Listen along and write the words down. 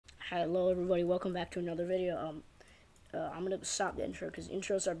Hello everybody, welcome back to another video. I'm gonna stop the intro because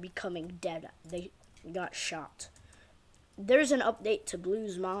intros are becoming dead. They got shot. There's an update to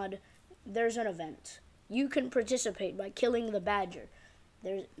Blues Mod. There's an event. You can participate by killing the badger.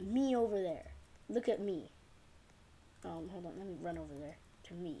 There's me over there. Look at me. Hold on, let me run over there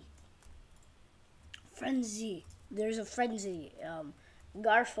to me. Frenzy. There's a frenzy.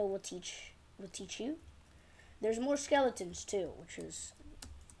 Garfo will teach you. There's more skeletons too, which is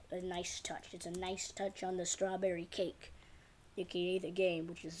a nice touch. It's a nice touch on the strawberry cake, aka the game,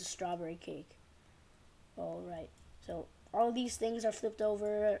 which is the strawberry cake. Alright, so all these things are flipped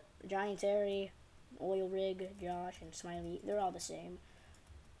over. Giant Terry, Oil Rig, Josh, and Smiley, they're all the same.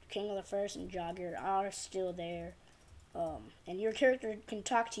 King of the First and Jogger are still there. And your character can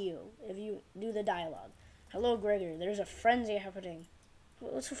talk to you if you do the dialogue. Hello, Gregor, there's a frenzy happening.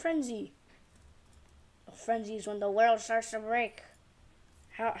 What's a frenzy? A frenzy is when the world starts to break.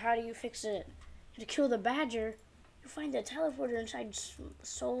 How do you fix it? To kill the badger, you find the teleporter inside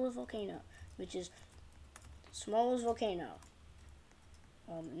Soul's Volcano, which is Small's Volcano.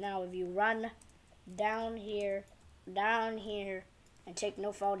 Now if you run down here, and take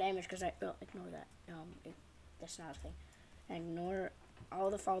no fall damage, because ignore that. That's not a thing. Ignore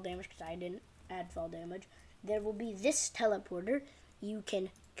all the fall damage because I didn't add fall damage. There will be this teleporter. You can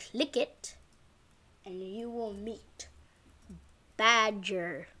click it, and you will meet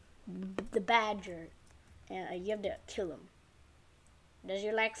Badger, the badger, and you have to kill him. Does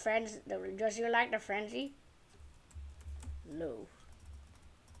you like the frenzy? No.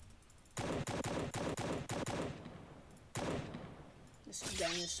 This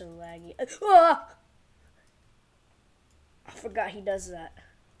gun is so laggy. Ah! I forgot he does that.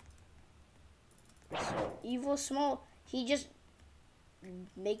 So, Evil Small, he just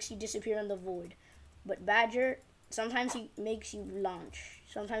makes you disappear in the void, but Badger, sometimes he makes you launch.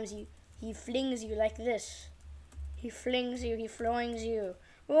 Sometimes he flings you like this. He flings you, he flings you.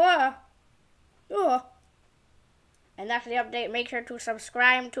 Whoa! Whoa! And that's the update. Make sure to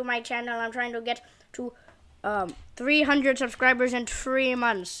subscribe to my channel. I'm trying to get to 300 subscribers in 3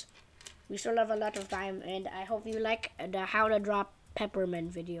 months. We still have a lot of time, and I hope you like the how to drop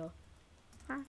peppermint video.